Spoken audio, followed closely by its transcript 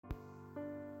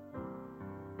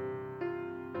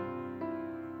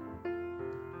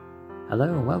Hello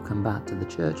and welcome back to the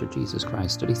Church of Jesus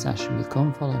Christ study session with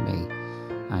Come Follow Me.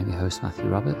 I'm your host Matthew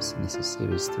Roberts and this is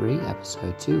Series 3,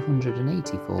 Episode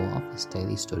 284 of this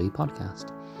Daily Study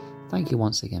podcast. Thank you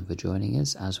once again for joining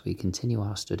us as we continue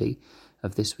our study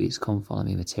of this week's Come Follow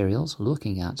Me materials,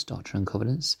 looking at Doctrine and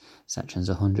Covenants, sections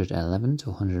 111 to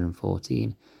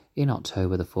 114 in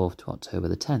October the 4th to October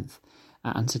the 10th.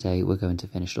 And today we're going to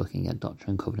finish looking at Doctrine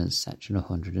and Covenants section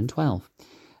 112.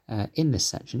 In this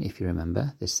section, if you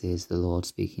remember, this is the Lord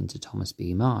speaking to Thomas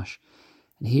B. Marsh,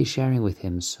 and he is sharing with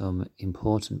him some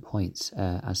important points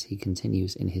as he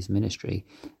continues in his ministry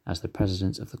as the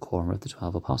president of the Quorum of the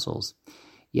 12 Apostles.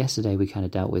 Yesterday we kind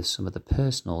of dealt with some of the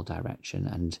personal direction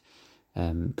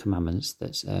and commandments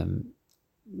that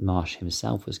Marsh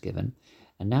himself was given,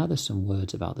 and now there's some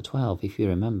words about the 12. If you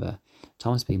remember,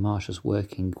 Thomas B. Marsh was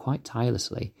working quite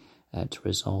tirelessly to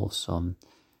resolve some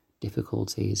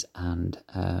difficulties and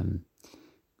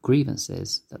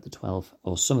grievances that the 12,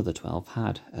 or some of the 12,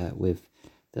 had with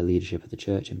the leadership of the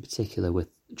church, in particular with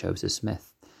Joseph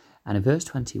Smith. And in verse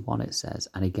 21 it says,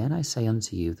 "And again I say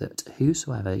unto you that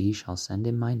whosoever ye shall send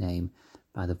in my name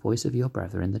by the voice of your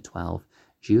brethren the 12,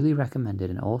 duly recommended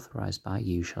and authorized by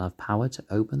you, shall have power to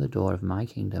open the door of my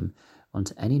kingdom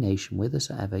unto any nation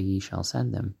whithersoever ye shall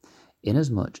send them,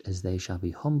 inasmuch as they shall be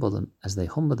humble as they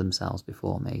humble themselves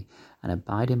before me, and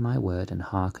abide in my word, and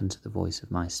hearken to the voice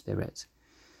of my spirit."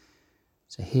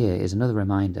 So here is another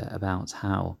reminder about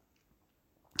how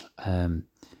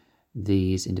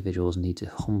these individuals need to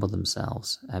humble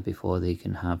themselves before they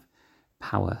can have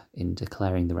power in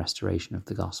declaring the restoration of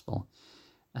the gospel.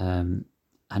 And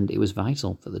it was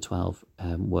vital that the 12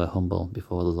 were humble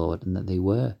before the Lord, and that they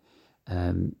were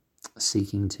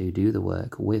seeking to do the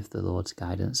work with the Lord's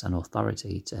guidance and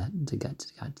authority to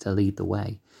lead the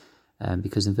way.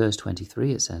 Because in verse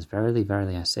 23 it says, "Verily,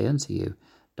 verily, I say unto you,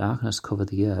 darkness covered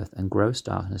the earth, and gross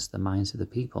darkness the minds of the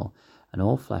people, and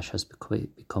all flesh has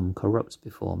become corrupt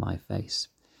before my face."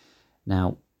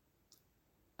 Now,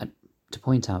 to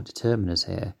point out determiners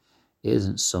here, it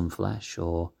isn't some flesh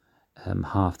or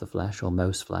half the flesh or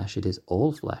most flesh, it is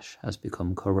all flesh has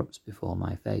become corrupt before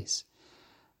my face,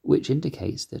 which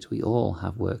indicates that we all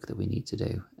have work that we need to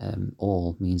do.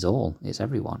 All means all, it's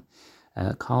everyone.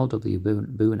 Carl W.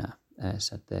 Booner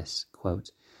said this,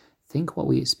 quote, "Think what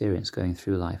we experience going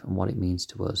through life and what it means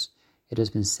to us. It has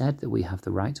been said that we have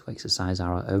the right to exercise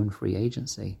our own free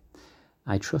agency.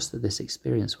 I trust that this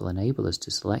experience will enable us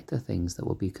to select the things that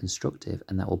will be constructive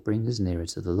and that will bring us nearer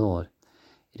to the Lord.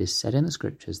 It is said in the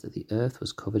scriptures that the earth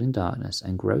was covered in darkness,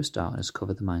 and gross darkness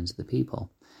covered the minds of the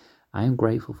people. I am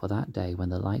grateful for that day when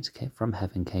the light from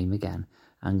heaven came again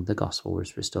and the gospel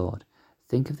was restored.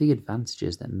 Think of the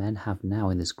advantages that men have now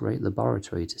in this great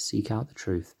laboratory to seek out the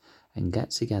truth and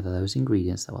get together those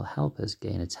ingredients that will help us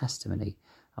gain a testimony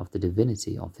of the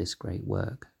divinity of this great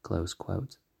work." Close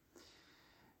quote.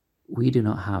 We do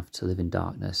not have to live in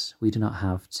darkness. We do not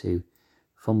have to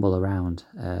fumble around,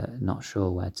 not sure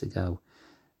where to go.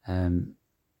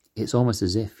 It's almost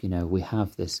as if, we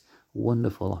have this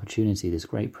wonderful opportunity, this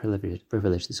great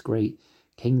privilege, this great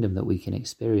kingdom that we can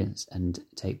experience and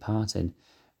take part in,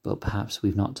 but perhaps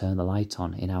we've not turned the light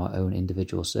on in our own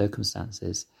individual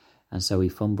circumstances, and so we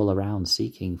fumble around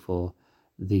seeking for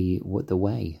the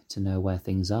way to know where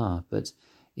things are. But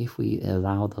if we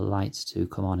allow the light to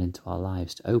come on into our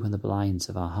lives, to open the blinds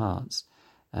of our hearts,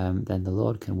 then the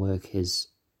Lord can work his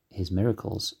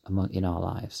miracles in our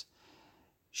lives.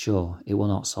 Sure, it will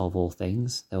not solve all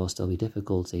things. There will still be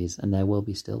difficulties, and there will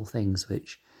be still things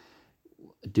which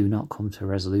do not come to a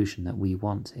resolution that we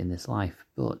want in this life.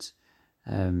 But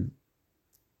the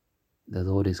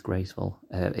Lord is graceful,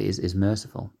 is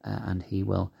merciful, and he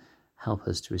will help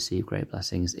us to receive great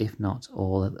blessings, if not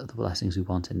all of the blessings we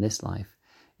want in this life,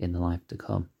 in the life to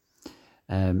come.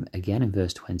 Again in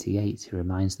verse 28, he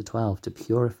reminds the 12 to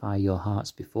purify your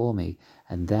hearts before me,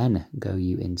 and then go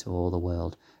you into all the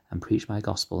world and preach my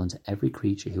gospel unto every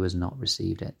creature who has not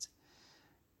received it.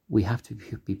 We have to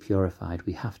be purified.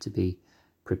 We have to be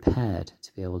prepared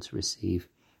to be able to receive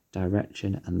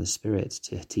direction and the Spirit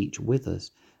to teach with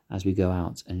us as we go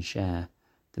out and share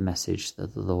the message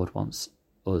that the Lord wants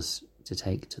us to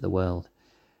take to the world.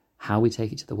 How we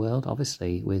take it to the world,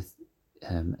 obviously, with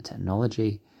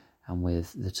technology and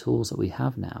with the tools that we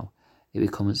have now, it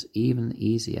becomes even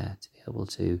easier to be able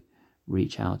to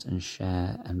reach out and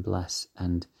share and bless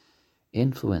and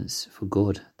influence for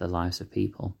good the lives of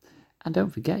people. And don't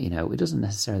forget, it doesn't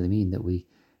necessarily mean that we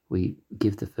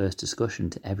give the first discussion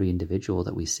to every individual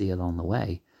that we see along the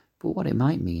way, but what it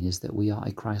might mean is that we are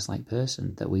a Christ-like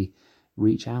person, that we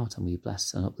reach out and we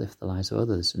bless and uplift the lives of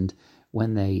others, and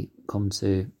when they come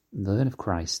to learn of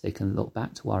Christ, they can look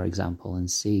back to our example and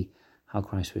see how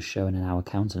Christ was shown in our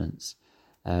countenance.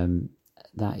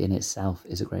 That in itself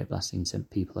is a great blessing to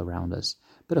people around us.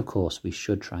 But of course, we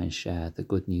should try and share the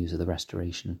good news of the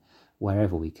restoration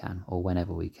wherever we can or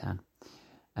whenever we can.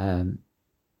 In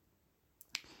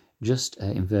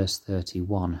verse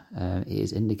 31, it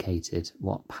is indicated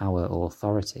what power or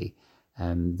authority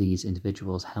these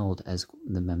individuals held as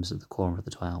the members of the Quorum of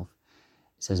the 12.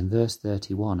 It says in verse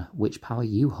 31, which power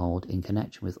you hold in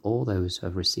connection with all those who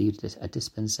have received a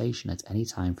dispensation at any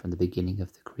time from the beginning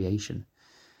of the creation.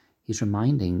 He's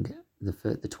reminding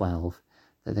the 12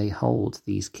 that they hold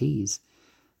these keys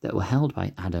that were held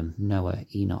by Adam, Noah,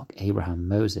 Enoch, Abraham,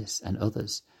 Moses, and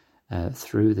others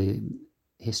through the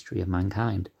history of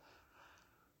mankind.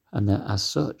 And that as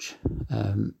such,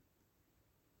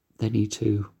 they need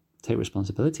to take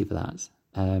responsibility for that.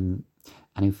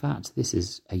 And in fact, this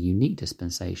is a unique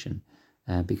dispensation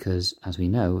because, as we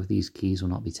know, these keys will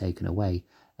not be taken away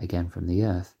again from the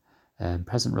earth.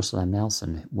 President Russell M.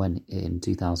 Nelson, when in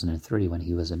 2003, when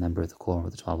he was a member of the Quorum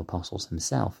of the 12 Apostles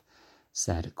himself,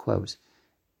 said, quote,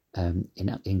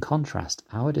 in contrast,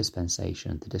 our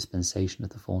dispensation, the dispensation of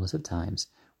the fullness of times,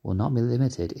 will not be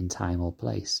limited in time or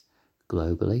place.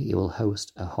 Globally, it will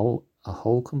host a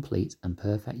whole complete and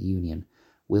perfect union,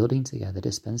 wielding together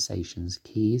dispensations,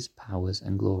 keys, powers,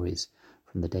 and glories,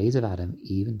 from the days of Adam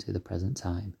even to the present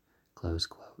time. Close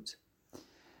quote.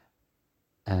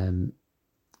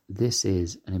 This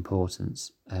is an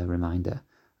important reminder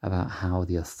about how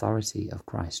the authority of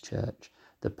Christ's church,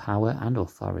 the power and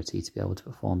authority to be able to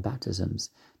perform baptisms,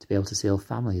 to be able to seal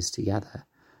families together,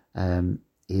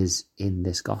 is in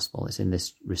this gospel. It's in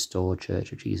this restored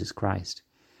church of Jesus Christ.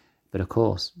 But of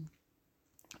course,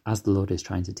 as the Lord is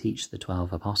trying to teach the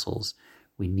 12 apostles,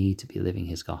 we need to be living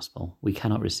his gospel. We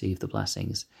cannot receive the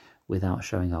blessings without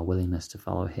showing our willingness to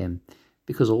follow him,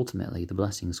 because ultimately the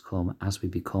blessings come as we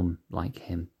become like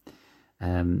him.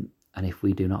 And if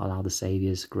we do not allow the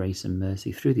Saviour's grace and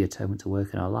mercy through the atonement to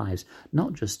work in our lives,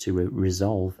 not just to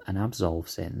resolve and absolve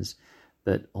sins,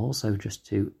 but also just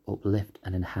to uplift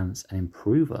and enhance and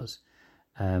improve us,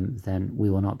 then we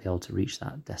will not be able to reach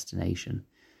that destination.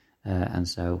 And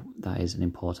so that is an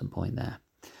important point there.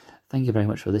 Thank you very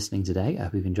much for listening today. I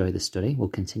hope you've enjoyed this study. We'll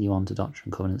continue on to Doctrine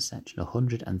and Covenants section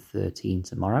 113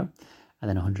 tomorrow, and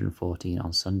then 114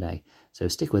 on Sunday. So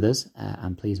stick with us,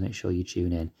 and please make sure you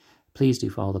tune in. Please do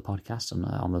follow the podcast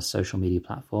on the social media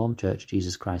platform, Church of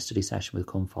Jesus Christ Study Session with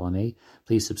Come Follow Me.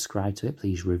 Please subscribe to it.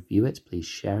 Please review it. Please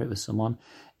share it with someone.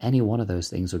 Any one of those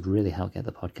things would really help get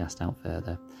the podcast out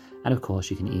further. And of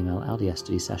course, you can email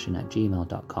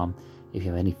ldsstudysession@gmail.com if you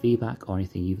have any feedback or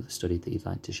anything you've studied that you'd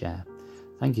like to share.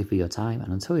 Thank you for your time,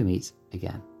 and until we meet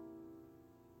again.